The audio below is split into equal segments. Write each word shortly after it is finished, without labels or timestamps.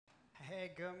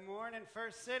Good morning,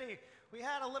 First City. We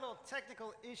had a little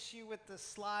technical issue with the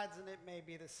slides, and it may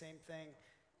be the same thing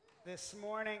this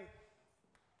morning.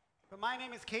 But my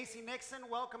name is Casey Nixon.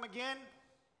 Welcome again.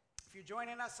 If you're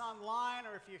joining us online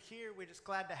or if you're here, we're just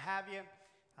glad to have you.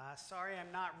 Sorry,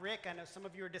 I'm not Rick. I know some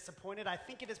of you are disappointed. I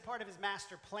think it is part of his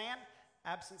master plan.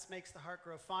 Absence makes the heart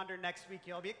grow fonder. Next week,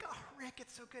 you'll be like, oh, Rick,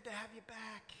 it's so good to have you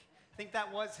back. I think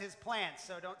that was his plan,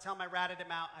 so don't tell him I ratted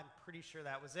him out. I'm pretty sure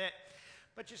that was it.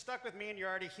 But you're stuck with me and you're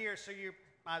already here, so you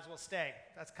might as well stay.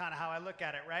 That's kind of how I look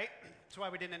at it, right? That's why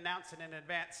we didn't announce it in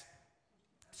advance.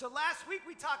 So last week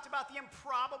we talked about the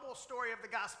improbable story of the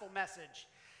gospel message.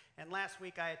 And last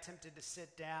week I attempted to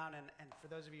sit down, and for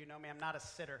those of you who know me, I'm not a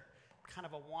sitter. I'm kind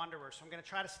of a wanderer, so I'm going to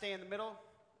try to stay in the middle,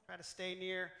 try to stay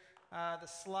near the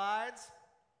slides,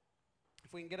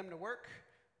 if we can get them to work.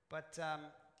 But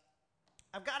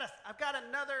I've got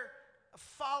another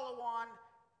follow-on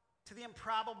to the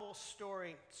improbable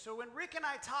story. So when Rick and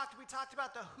I talked, we talked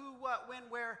about the who, what, when,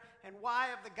 where, and why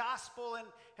of the gospel. And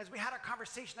as we had our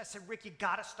conversation, I said, Rick, you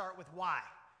got to start with why.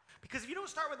 Because if you don't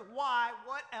start with why,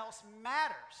 what else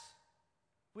matters?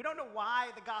 We don't know why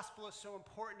the gospel is so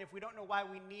important. If we don't know why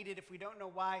we need it, if we don't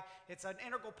know why it's an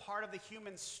integral part of the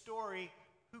human story,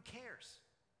 who cares?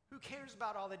 Who cares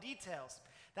about all the details?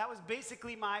 That was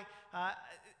basically my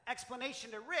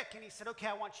explanation to Rick, and he said, okay,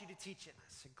 I want you to teach it. I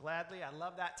said, gladly, I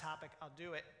love that topic, I'll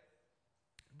do it.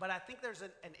 But I think there's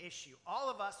an issue. All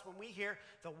of us, when we hear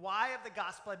the why of the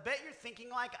gospel, I bet you're thinking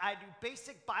like I do,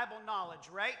 basic Bible knowledge,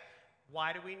 right?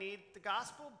 Why do we need the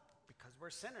gospel? Because we're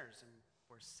sinners, and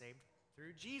we're saved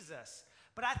through Jesus.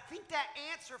 But I think that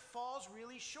answer falls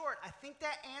really short. I think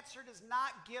that answer does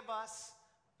not give us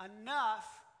enough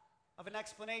of an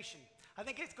explanation. I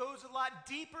think it goes a lot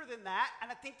deeper than that, and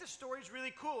I think the story's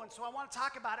really cool, and so I want to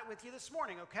talk about it with you this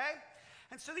morning, okay?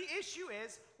 And so the issue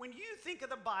is, when you think of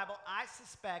the Bible, I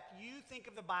suspect you think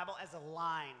of the Bible as a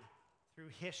line through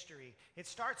history. It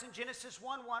starts in Genesis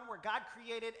 1:1, where God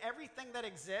created everything that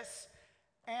exists,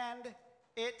 and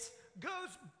it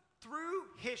goes through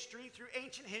history, through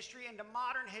ancient history, into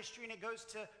modern history, and it goes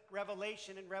to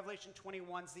Revelation, and Revelation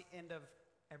 21 is the end of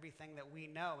everything that we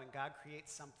know, and God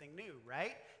creates something new,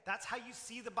 right? That's how you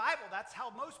see the Bible. That's how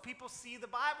most people see the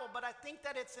Bible, but I think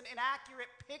that it's an inaccurate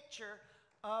picture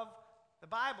of the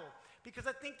Bible, because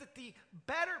I think that the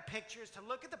better picture is to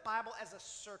look at the Bible as a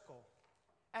circle,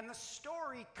 and the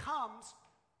story comes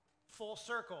full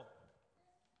circle.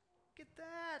 Look at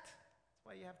that. That's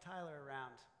why you have Tyler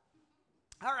around.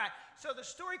 All right, so the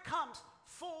story comes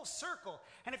full circle,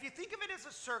 and if you think of it as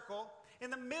a circle, in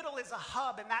the middle is a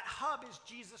hub, and that hub is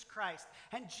Jesus Christ.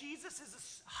 And Jesus is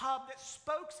a hub that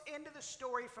spokes into the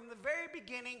story from the very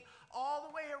beginning all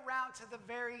the way around to the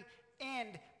very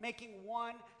end, making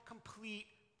one complete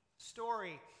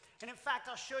story. And in fact,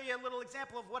 I'll show you a little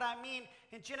example of what I mean.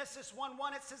 In Genesis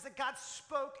 1:1, it says that God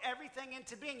spoke everything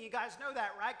into being. You guys know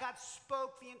that, right? God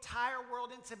spoke the entire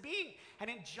world into being. And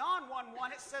in John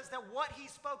 1:1, it says that what he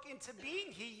spoke into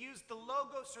being, he used the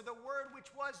logos, or the word,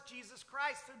 which was Jesus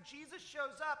Christ. So Jesus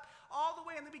shows up all the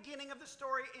way in the beginning of the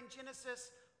story in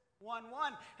Genesis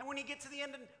 1:1. And when you get to the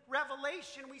end in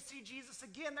Revelation, we see Jesus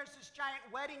again. There's this giant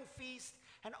wedding feast,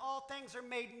 and all things are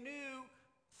made new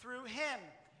through him.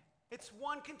 It's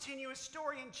one continuous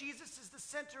story, and Jesus is the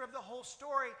center of the whole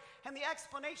story. And the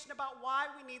explanation about why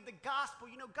we need the gospel,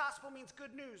 you know, gospel means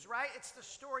good news, right? It's the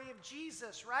story of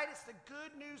Jesus, right? It's the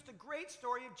good news, the great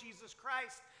story of Jesus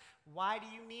Christ. Why do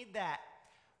you need that?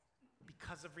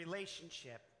 Because of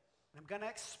relationship. I'm going to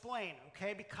explain,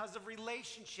 okay? Because of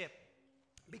relationship.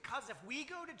 Because if we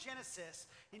go to Genesis,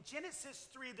 in Genesis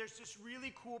 3, there's this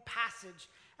really cool passage.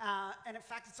 And in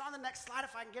fact, it's on the next slide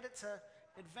if I can get it to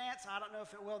advance. I don't know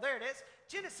if it will. There it is.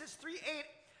 Genesis 3:8.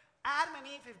 Adam and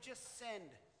Eve have just sinned.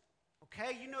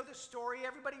 Okay, you know the story.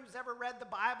 Everybody who's ever read the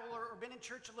Bible or been in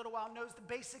church a little while knows the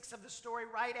basics of the story,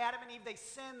 right? Adam and Eve, they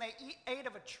sinned. They ate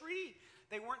of a tree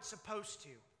they weren't supposed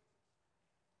to.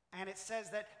 And it says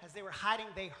that as they were hiding,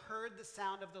 they heard the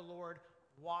sound of the Lord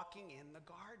walking in the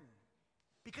garden.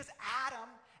 Because Adam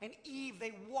and Eve,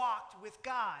 they walked with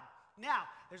God. Now,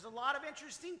 there's a lot of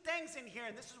interesting things in here,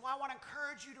 and this is why I want to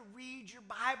encourage you to read your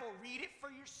Bible. Read it for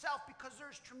yourself, because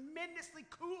there's tremendously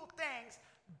cool things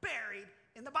buried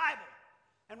in the Bible.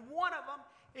 And one of them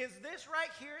is this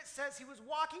right here. It says he was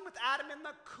walking with Adam in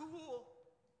the cool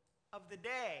of the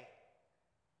day.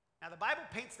 Now, the Bible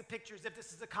paints the picture as if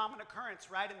this is a common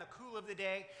occurrence, right? In the cool of the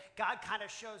day, God kind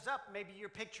of shows up. Maybe you're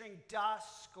picturing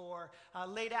dusk or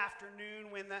late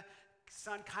afternoon when the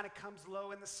sun kind of comes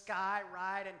low in the sky,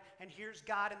 right? And here's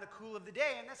God in the cool of the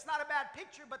day. And that's not a bad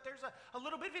picture, but there's a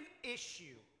little bit of an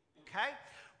issue, okay?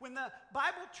 When the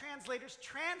Bible translators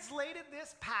translated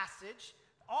this passage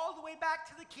all the way back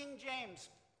to the King James,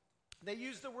 they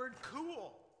used the word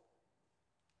cool.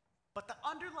 But the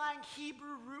underlying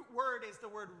Hebrew root word is the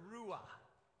word ruah.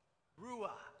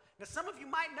 Ruah. Now, some of you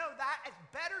might know that as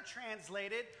better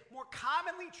translated, more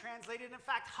commonly translated, in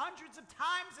fact, hundreds of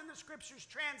times in the scriptures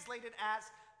translated as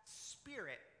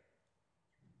spirit.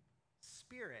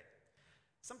 Spirit.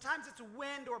 Sometimes it's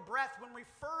wind or breath when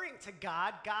referring to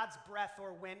God, God's breath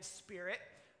or wind, spirit,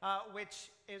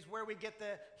 which is where we get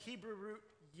the Hebrew root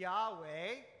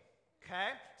Yahweh. Okay?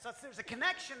 So there's a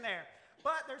connection there.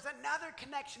 But there's another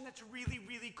connection that's really,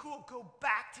 really cool. Go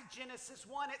back to Genesis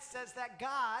 1. It says that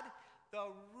God, the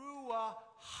Ruah,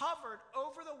 hovered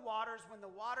over the waters when the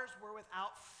waters were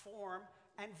without form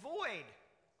and void.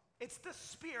 It's the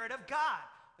Spirit of God.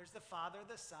 There's the Father,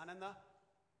 the Son, and the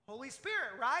Holy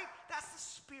Spirit, right? That's the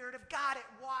Spirit of God. It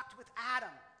walked with Adam.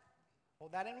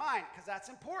 Hold that in mind, because that's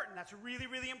important. That's really,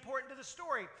 really important to the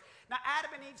story. Now,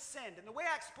 Adam and Eve sinned. And the way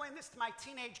I explain this to my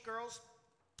teenage girls,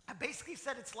 I basically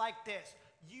said it's like this.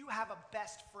 You have a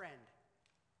best friend.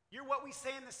 You're what we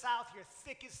say in the South, you're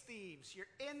thick as thieves.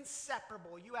 You're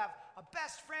inseparable. You have a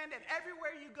best friend, and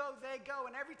everywhere you go, they go.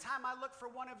 And every time I look for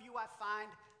one of you, I find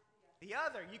the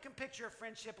other. You can picture a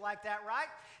friendship like that,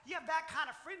 right? You have that kind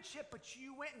of friendship, but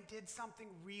you went and did something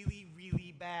really,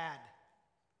 really bad.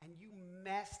 And you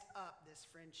messed up this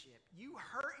friendship. You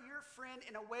hurt your friend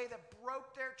in a way that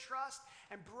broke their trust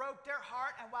and broke their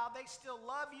heart. And while they still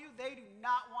love you, they do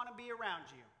not want to be around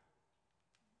you.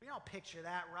 We all picture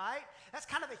that, right? That's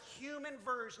kind of the human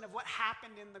version of what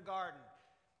happened in the garden.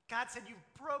 God said, you've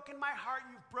broken my heart,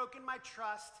 you've broken my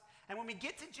trust. And when we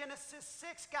get to Genesis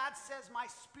 6, God says, my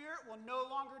spirit will no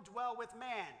longer dwell with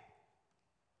man.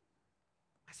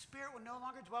 My spirit will no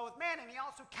longer dwell with man. And he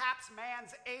also caps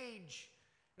man's age.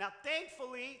 Now,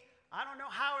 thankfully, I don't know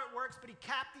how it works, but he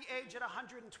capped the age at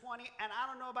 120. And I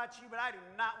don't know about you, but I do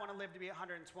not want to live to be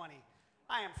 120.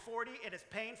 I am 40. It is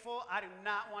painful. I do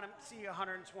not want to see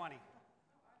 120.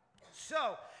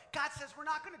 So, God says we're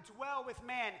not going to dwell with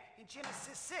man in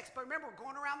Genesis 6. But remember, we're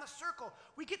going around the circle.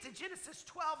 We get to Genesis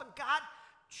 12, and God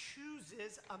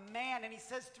chooses a man. And he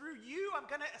says, through you, I'm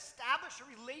going to establish a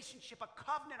relationship, a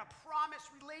covenant, a promise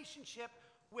relationship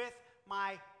with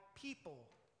my people.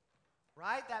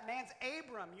 Right? That man's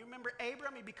Abram. You remember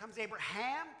Abram? He becomes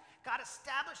Abraham. God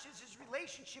establishes his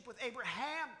relationship with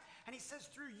Abraham. And he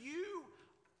says, through you,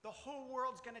 the whole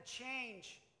world's going to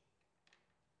change.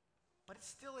 But it's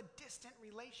still a distant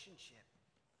relationship.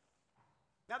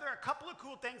 Now, there are a couple of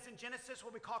cool things in Genesis,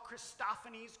 what we call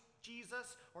Christophanies,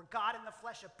 Jesus, or God in the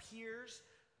flesh appears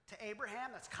to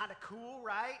Abraham. That's kind of cool,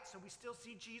 right? So we still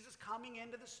see Jesus coming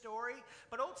into the story.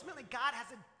 But ultimately, God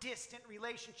has a distant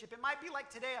relationship. It might be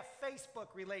like today, a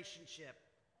Facebook relationship.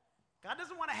 God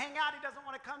doesn't want to hang out. He doesn't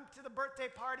want to come to the birthday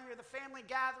party or the family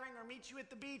gathering or meet you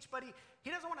at the beach. But he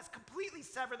doesn't want us to completely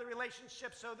sever the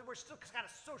relationship so that we're still kind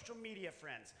of social media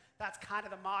friends. That's kind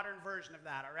of the modern version of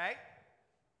that, all right?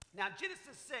 Now,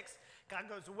 Genesis 6, God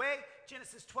goes away.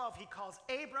 Genesis 12, he calls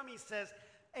Abram. He says,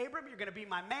 Abram, you're going to be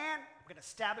my man. We're going to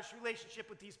establish a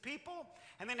relationship with these people.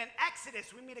 And then in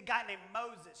Exodus, we meet a guy named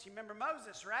Moses. You remember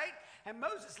Moses, right? And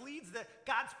Moses leads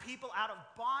God's people out of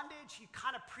bondage. He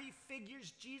kind of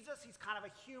prefigures Jesus. He's kind of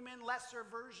a human, lesser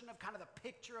version of kind of the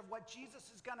picture of what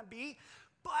Jesus is going to be.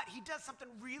 But he does something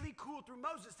really cool through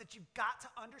Moses that you've got to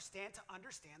understand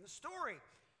the story.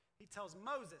 He tells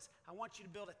Moses, I want you to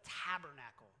build a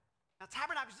tabernacle. Now,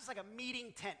 tabernacle is just like a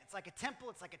meeting tent. It's like a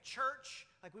temple. It's like a church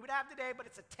like we would have today, but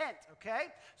it's a tent, okay?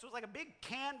 So it's like a big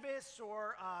canvas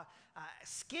or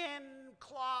skin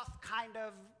cloth kind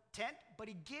of tent, but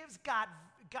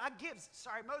God gives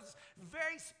Moses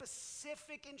very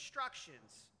specific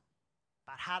instructions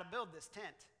about how to build this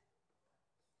tent.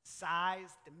 Size,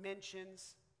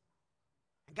 dimensions.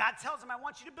 And God tells him, I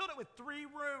want you to build it with 3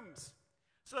 rooms.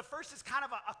 So the first is kind of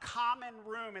a common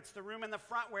room. It's the room in the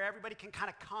front where everybody can kind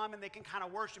of come and they can kind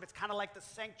of worship. It's kind of like the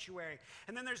sanctuary.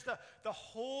 And then there's the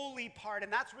holy part,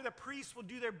 and that's where the priests will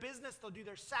do their business. They'll do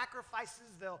their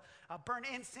sacrifices. They'll burn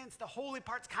incense. The holy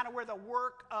part's kind of where the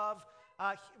work of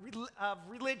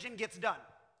religion gets done,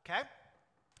 okay?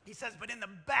 He says, but in the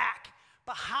back,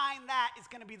 behind that is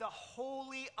going to be the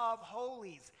Holy of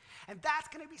Holies. And that's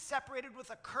going to be separated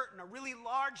with a curtain, a really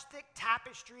large, thick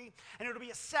tapestry, and it'll be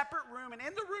a separate room. And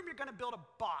in the room, you're going to build a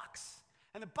box.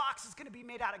 And the box is going to be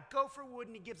made out of gopher wood,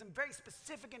 and he gives them very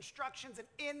specific instructions. And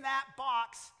in that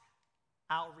box,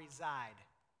 I'll reside.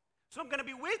 So I'm going to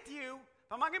be with you,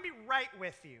 but I'm not going to be right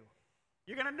with you.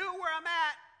 You're going to know where I'm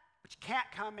at, but you can't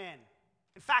come in.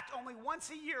 In fact, only once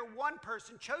a year, one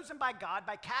person chosen by God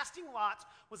by casting lots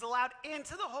was allowed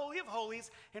into the Holy of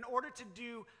Holies in order to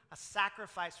do a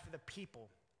sacrifice for the people.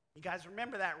 You guys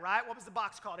remember that, right? What was the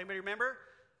box called? Anybody remember?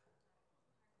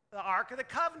 The Ark of the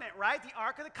Covenant, right? The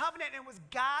Ark of the Covenant. And it was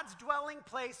God's dwelling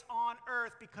place on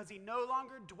earth because he no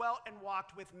longer dwelt and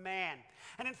walked with man.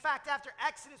 And in fact, after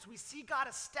Exodus, we see God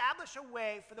establish a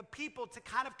way for the people to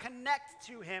kind of connect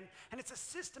to him. And it's a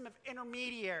system of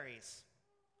intermediaries.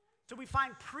 So we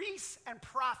find priests and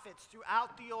prophets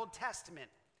throughout the Old Testament.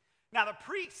 Now the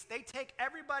priests, they take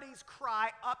everybody's cry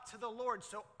up to the Lord.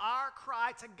 So our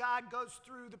cry to God goes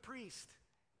through the priest.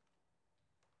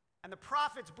 And the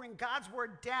prophets bring God's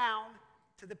word down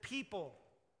to the people.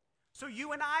 So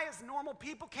you and I as normal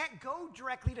people can't go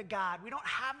directly to God. We don't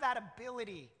have that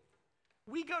ability.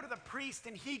 We go to the priest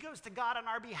and he goes to God on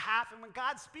our behalf. And when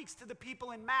God speaks to the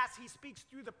people in Mass, he speaks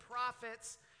through the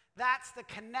prophets. That's the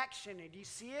connection. Do you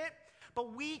see it?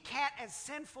 But we can't, as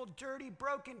sinful, dirty,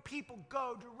 broken people,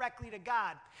 go directly to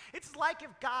God. It's like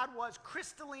if God was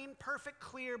crystalline, perfect,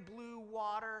 clear, blue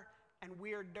water and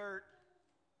we're dirt.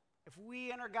 If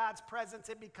we enter God's presence,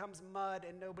 it becomes mud,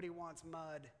 and nobody wants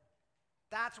mud.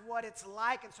 That's what it's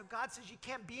like. And so God says, you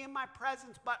can't be in my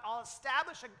presence, but I'll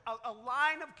establish a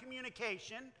line of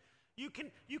communication. You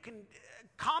can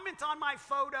comment on my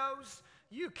photos.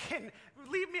 You can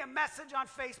leave me a message on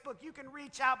Facebook. You can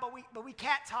reach out, but we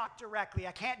can't talk directly.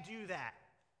 I can't do that.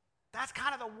 That's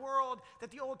kind of the world that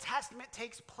the Old Testament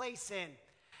takes place in.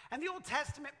 And the Old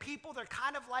Testament people, they're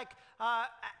kind of like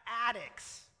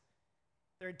addicts.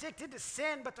 They're addicted to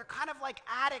sin, but they're kind of like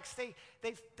addicts. They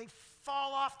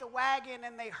fall off the wagon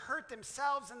and they hurt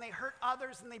themselves and they hurt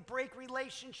others and they break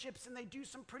relationships and they do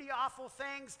some pretty awful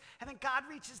things. And then God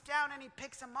reaches down and he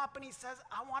picks them up and he says,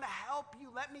 I want to help you.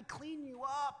 Let me clean you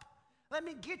up. Let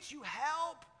me get you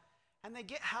help. And they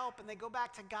get help and they go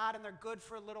back to God and they're good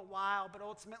for a little while, but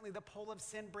ultimately the pull of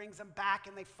sin brings them back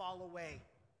and they fall away.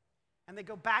 And they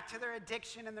go back to their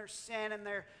addiction and their sin and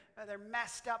their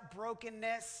messed up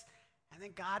brokenness. And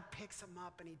then God picks them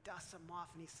up and he dusts them off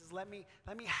and he says, let me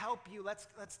help you.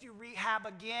 Let's do rehab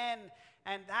again.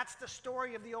 And that's the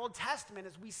story of the Old Testament.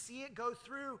 As we see it go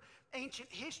through ancient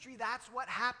history, that's what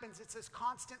happens. It's this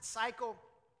constant cycle.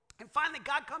 And finally,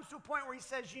 God comes to a point where he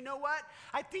says, you know what?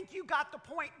 I think you got the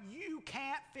point. You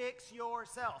can't fix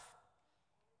yourself.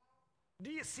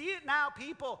 Do you see it now,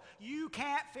 people? You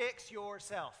can't fix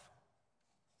yourself.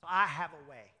 So I have a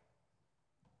way.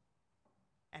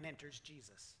 And enters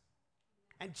Jesus.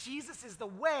 And Jesus is the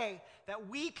way that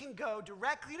we can go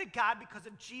directly to God because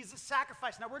of Jesus'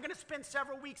 sacrifice. Now, we're going to spend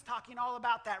several weeks talking all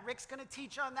about that. Rick's going to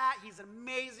teach on that. He's an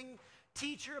amazing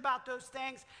teacher about those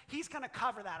things. He's going to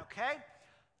cover that, okay?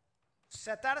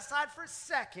 Set that aside for a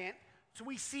second. So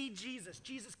we see Jesus.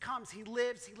 Jesus comes. He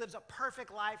lives a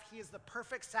perfect life. He is the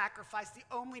perfect sacrifice, the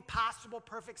only possible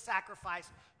perfect sacrifice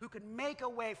who can make a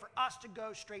way for us to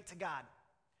go straight to God.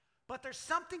 But there's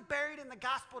something buried in the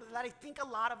gospel that I think a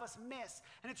lot of us miss.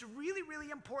 And it's really,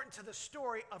 really important to the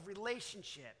story of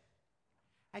relationship.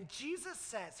 And Jesus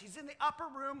says, he's in the upper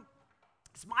room.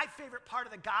 It's my favorite part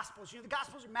of the Gospels. You know, the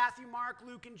Gospels are Matthew, Mark,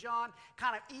 Luke, and John,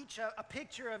 kind of each a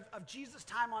picture of Jesus'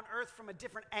 time on earth from a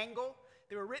different angle.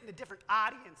 They were written to different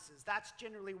audiences. That's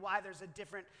generally why there's a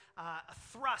different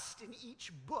thrust in each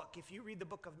book. If you read the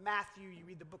book of Matthew, you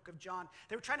read the book of John,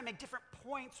 they were trying to make different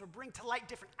points or bring to light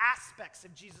different aspects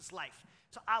of Jesus' life.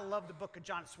 So I love the book of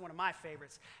John. It's one of my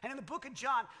favorites. And in the book of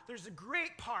John, there's a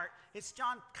great part. It's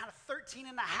John kind of 13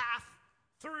 and a half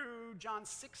through John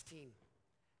 16.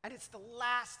 And it's the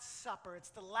Last Supper. It's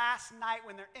the last night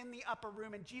when they're in the upper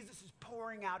room and Jesus is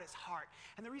pouring out his heart.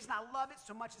 And the reason I love it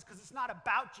so much is because it's not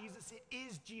about Jesus. It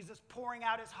is Jesus pouring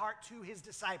out his heart to his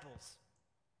disciples.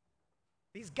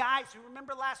 These guys who,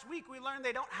 remember last week, we learned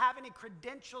they don't have any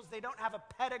credentials. They don't have a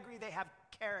pedigree. They have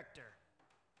character.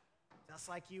 Just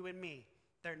like you and me.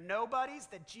 They're nobodies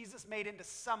that Jesus made into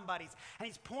somebodies. And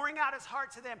he's pouring out his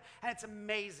heart to them. And it's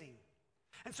amazing.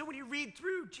 And so when you read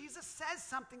through, Jesus says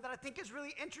something that I think is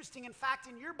really interesting. In fact,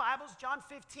 in your Bibles, John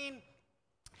 15,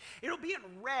 it'll be in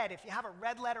red. If you have a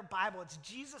red letter Bible, it's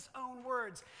Jesus' own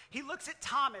words. He looks at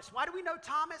Thomas. Why do we know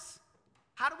Thomas?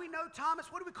 How do we know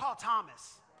Thomas? What do we call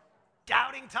Thomas?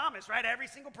 Doubting Thomas, right? Every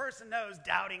single person knows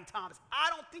Doubting Thomas. I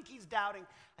don't think he's doubting.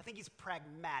 I think he's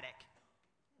pragmatic.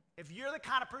 If you're the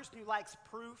kind of person who likes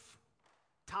proof,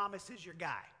 Thomas is your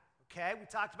guy. Okay, we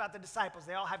talked about the disciples.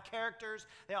 They all have characters.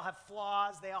 They all have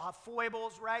flaws. They all have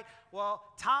foibles, right? Well,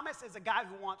 Thomas is a guy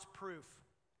who wants proof.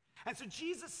 And so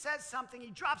Jesus says something.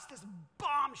 He drops this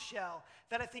bombshell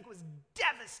that I think was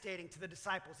devastating to the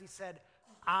disciples. He said,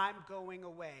 I'm going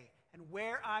away. And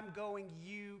where I'm going,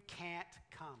 you can't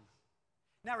come.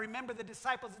 Now remember, the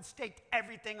disciples had staked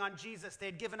everything on Jesus. They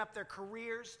had given up their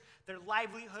careers, their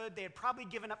livelihood. They had probably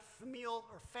given up familial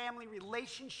or family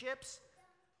relationships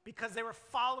because they were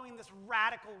following this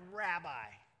radical rabbi.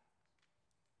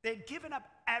 They had given up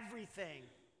everything.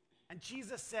 And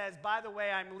Jesus says, by the way,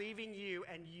 I'm leaving you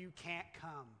and you can't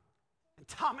come. And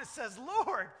Thomas says,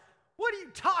 Lord, what are you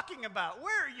talking about?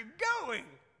 Where are you going?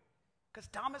 Because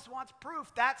Thomas wants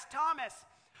proof. That's Thomas.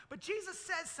 But Jesus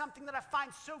says something that I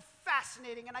find so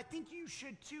fascinating, and I think you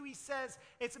should too. He says,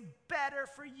 it's better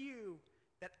for you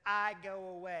that I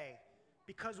go away.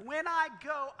 Because when I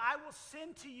go, I will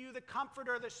send to you the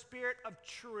Comforter, the Spirit of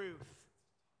truth.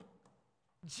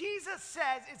 Jesus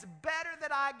says, it's better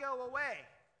that I go away.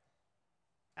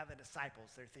 Now the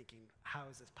disciples, they're thinking, how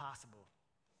is this possible?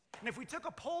 And if we took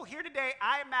a poll here today,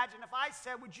 I imagine if I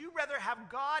said, would you rather have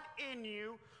God in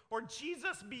you or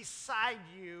Jesus beside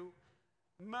you?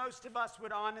 Most of us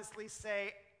would honestly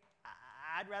say,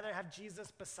 I'd rather have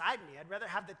Jesus beside me. I'd rather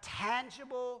have the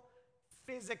tangible,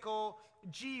 physical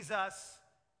Jesus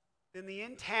than the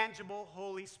intangible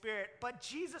Holy Spirit. But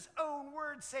Jesus' own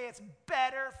words say it's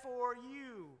better for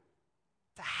you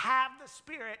to have the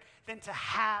Spirit than to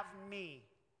have me.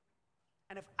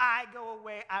 And if I go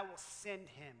away, I will send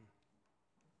him.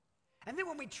 And then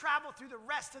when we travel through the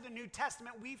rest of the New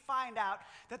Testament, we find out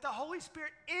that the Holy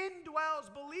Spirit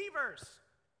indwells believers.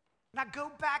 Now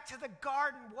go back to the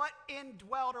garden. What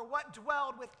indwelled or what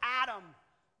dwelled with Adam?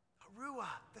 Ruah,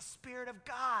 the Spirit of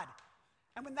God.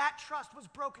 And when that trust was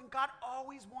broken, God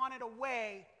always wanted a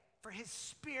way for his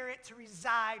Spirit to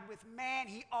reside with man.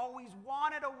 He always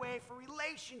wanted a way for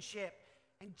relationship.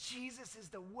 And Jesus is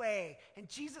the way. And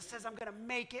Jesus says, I'm going to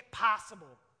make it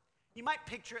possible. You might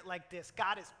picture it like this.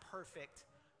 God is perfect.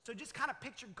 So just kind of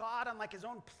picture God on like his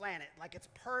own planet. Like it's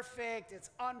perfect, it's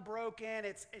unbroken,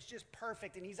 it's just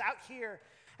perfect. And he's out here.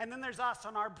 And then there's us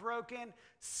on our broken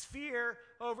sphere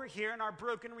over here in our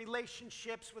broken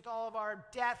relationships with all of our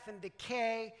death and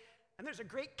decay. And there's a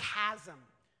great chasm.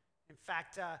 In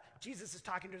fact, Jesus is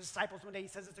talking to his disciples one day. He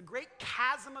says it's a great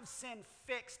chasm of sin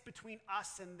fixed between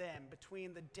us and them,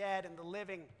 between the dead and the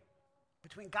living.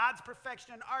 Between God's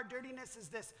perfection and our dirtiness is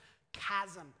this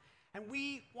chasm. And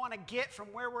we want to get from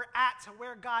where we're at to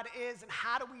where God is. And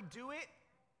how do we do it?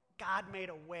 God made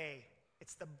a way.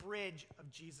 It's the bridge of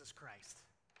Jesus Christ.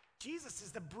 Jesus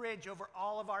is the bridge over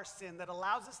all of our sin that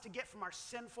allows us to get from our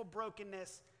sinful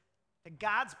brokenness to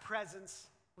God's presence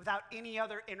without any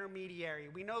other intermediary.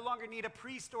 We no longer need a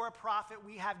priest or a prophet.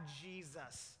 We have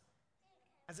Jesus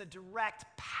as a direct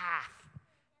path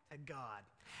to God.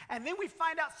 And then we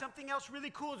find out something else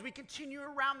really cool as we continue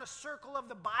around the circle of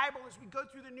the Bible, as we go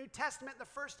through the New Testament, the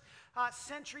first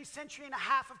century and a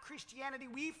half of Christianity.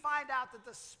 We find out that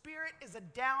the Spirit is a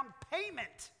down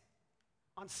payment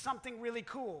on something really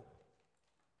cool.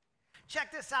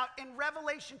 Check this out. In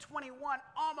Revelation 21,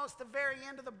 almost the very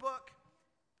end of the book,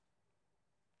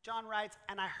 John writes,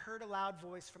 and I heard a loud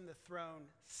voice from the throne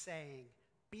saying,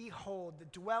 behold, the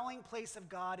dwelling place of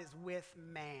God is with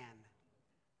man.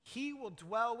 He will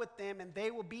dwell with them, and they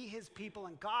will be his people,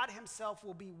 and God himself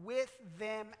will be with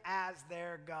them as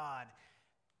their God.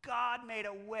 God made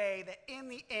a way that in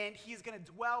the end, he's going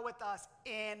to dwell with us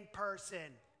in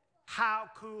person. How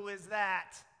cool is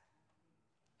that?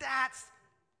 That's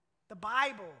the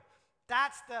Bible.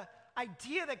 That's the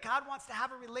idea that God wants to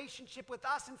have a relationship with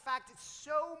us. In fact, it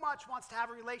so much wants to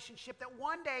have a relationship that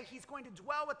one day he's going to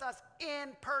dwell with us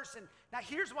in person. Now,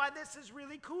 here's why this is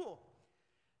really cool.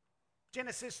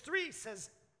 Genesis 3 says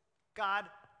God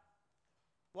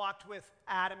walked with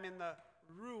Adam in the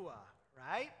Ruah,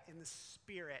 right? In the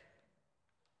Spirit.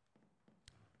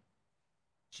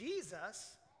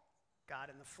 Jesus, God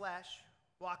in the flesh,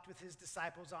 walked with his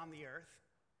disciples on the earth.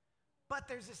 But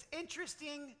there's this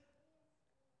interesting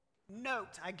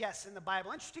note, I guess, in the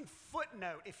Bible, interesting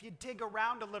footnote if you dig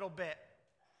around a little bit.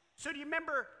 So do you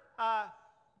remember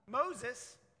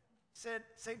Moses said,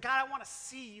 God, I want to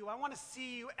see you. I want to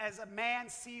see you as a man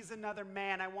sees another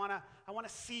man. I want to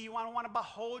see you. I want to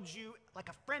behold you like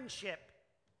a friendship.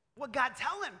 Well, God,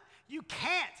 tell him, you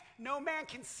can't. No man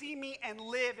can see me and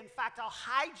live. In fact, I'll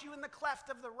hide you in the cleft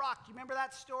of the rock. Do you remember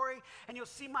that story? And you'll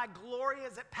see my glory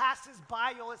as it passes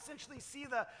by. You'll essentially see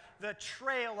the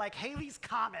trail like Halley's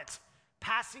Comet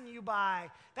passing you by.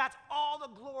 That's all the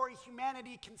glory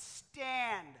humanity can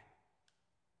stand.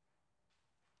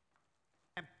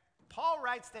 And Paul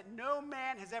writes that no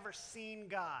man has ever seen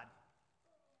God.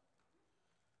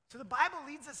 So the Bible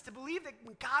leads us to believe that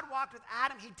when God walked with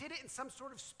Adam, he did it in some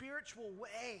sort of spiritual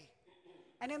way.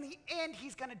 And in the end,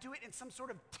 he's going to do it in some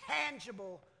sort of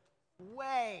tangible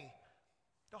way.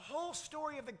 The whole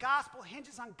story of the gospel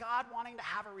hinges on God wanting to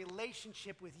have a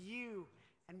relationship with you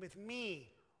and with me.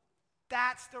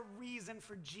 That's the reason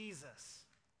for Jesus.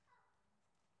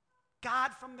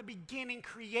 God from the beginning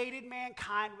created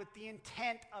mankind with the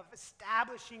intent of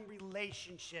establishing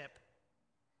relationship.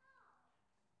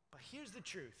 But here's the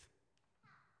truth.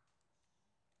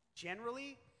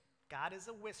 Generally, God is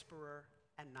a whisperer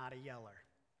and not a yeller.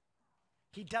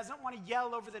 He doesn't want to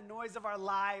yell over the noise of our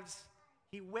lives.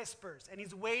 He whispers, and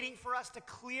he's waiting for us to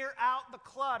clear out the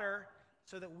clutter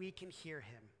so that we can hear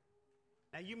him.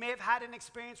 Now, you may have had an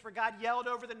experience where God yelled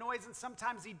over the noise, and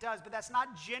sometimes he does, but that's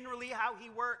not generally how he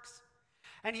works.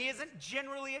 And he isn't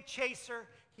generally a chaser,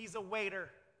 he's a waiter.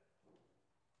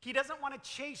 He doesn't want to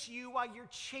chase you while you're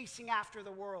chasing after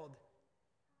the world.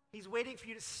 He's waiting for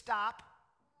you to stop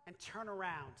and turn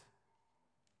around.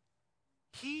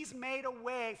 He's made a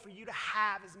way for you to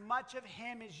have as much of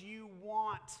him as you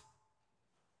want.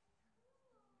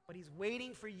 But he's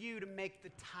waiting for you to make the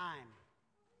time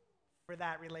for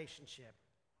that relationship.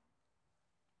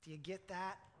 Do you get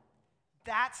that?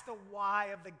 That's the why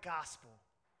of the gospel.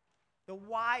 The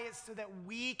why is so that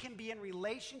we can be in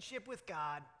relationship with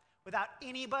God without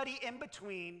anybody in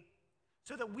between,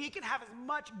 so that we can have as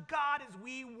much God as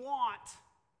we want.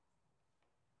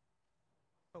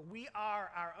 But we are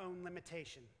our own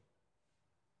limitation.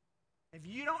 If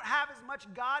you don't have as much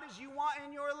God as you want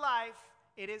in your life,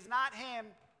 it is not him,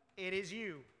 it is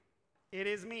you. It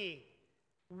is me.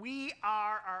 We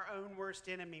are our own worst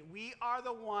enemy. We are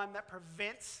the one that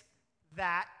prevents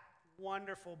that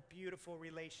wonderful, beautiful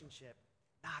relationship,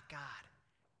 not God.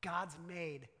 God's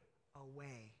made a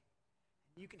way.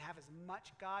 You can have as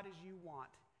much God as you want.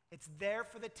 It's there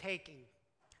for the taking.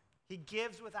 He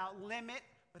gives without limit,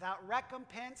 without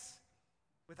recompense,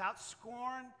 without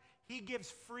scorn. He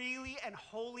gives freely and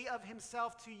wholly of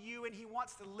himself to you, and he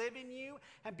wants to live in you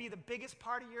and be the biggest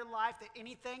part of your life that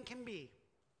anything can be.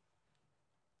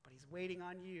 But he's waiting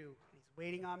on you, and he's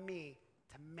waiting on me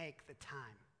to make the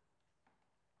time.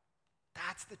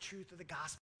 That's the truth of the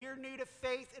gospel. If you're new to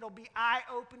faith, it'll be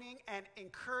eye-opening and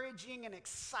encouraging and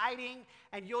exciting,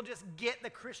 and you'll just get the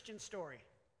Christian story.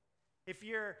 If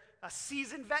you're a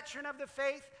seasoned veteran of the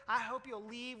faith, I hope you'll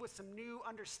leave with some new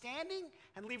understanding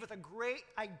and leave with a great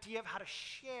idea of how to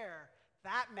share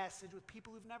that message with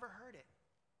people who've never heard it.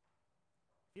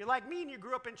 If you're like me and you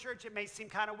grew up in church, it may seem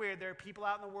kind of weird. There are people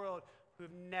out in the world who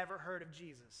have never heard of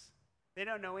Jesus. They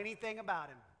don't know anything about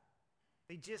him.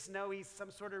 They just know he's some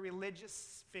sort of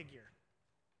religious figure.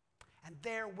 And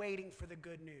they're waiting for the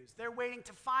good news. They're waiting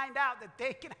to find out that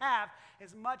they can have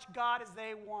as much God as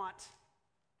they want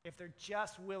if they're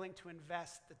just willing to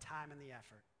invest the time and the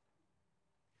effort.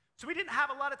 So we didn't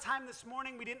have a lot of time this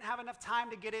morning. We didn't have enough time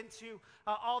to get into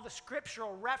all the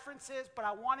scriptural references, but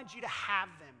I wanted you to have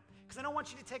them because I don't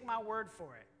want you to take my word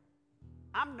for it.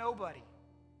 I'm nobody.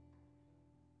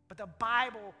 But the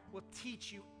Bible will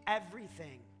teach you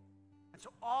everything. And so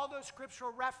all those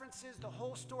scriptural references, the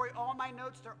whole story, all my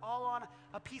notes, they're all on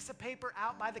a piece of paper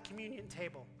out by the communion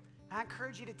table. I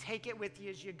encourage you to take it with you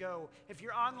as you go. If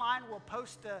you're online, we'll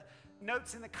post the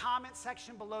notes in the comment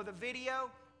section below the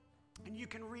video, and you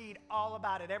can read all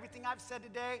about it. Everything I've said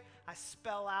today, I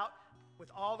spell out with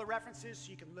all the references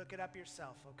so you can look it up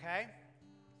yourself, okay?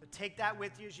 So take that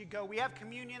with you as you go. We have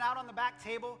communion out on the back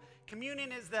table.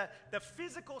 Communion is the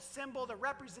physical symbol, the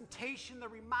representation, the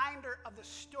reminder of the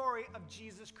story of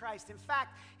Jesus Christ. In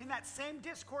fact, in that same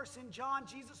discourse in John,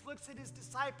 Jesus looks at his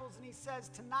disciples and he says,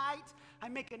 "Tonight I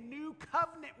make a new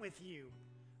covenant with you,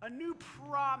 a new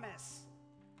promise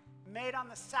made on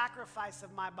the sacrifice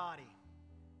of my body."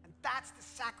 And that's the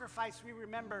sacrifice we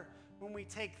remember when we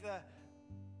take the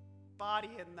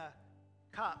body and the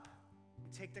cup. We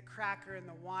take the cracker and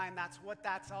the wine. That's what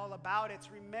that's all about.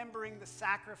 It's remembering the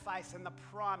sacrifice and the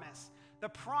promise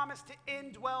to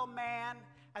indwell man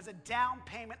as a down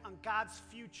payment on God's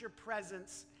future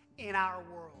presence in our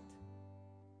world.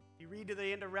 If you read to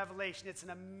the end of Revelation, it's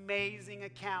an amazing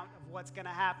account of what's going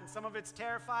to happen. Some of it's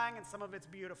terrifying and some of it's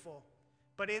beautiful.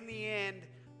 But in the end,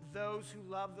 those who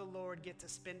love the Lord get to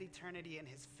spend eternity in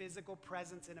his physical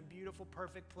presence in a beautiful,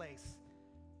 perfect place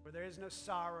where there is no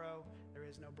sorrow, there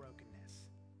is no brokenness.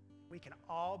 We can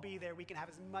all be there. We can have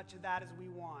as much of that as we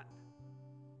want.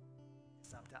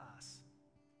 It's up to us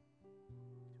to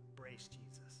embrace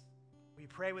Jesus. Will you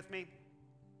pray with me?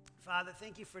 Father,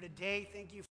 thank you for today.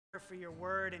 Thank you for your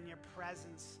word and your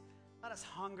presence. Let us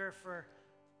hunger for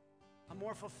a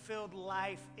more fulfilled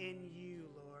life in you,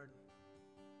 Lord.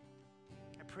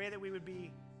 I pray that we would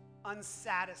be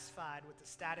unsatisfied with the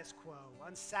status quo,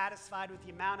 unsatisfied with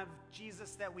the amount of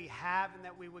Jesus that we have, and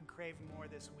that we would crave more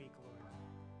this week, Lord.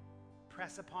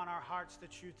 Press upon our hearts the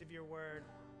truth of your word.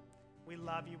 We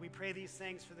love you. We pray these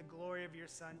things for the glory of your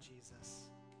Son, Jesus.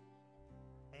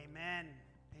 Amen.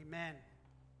 Amen.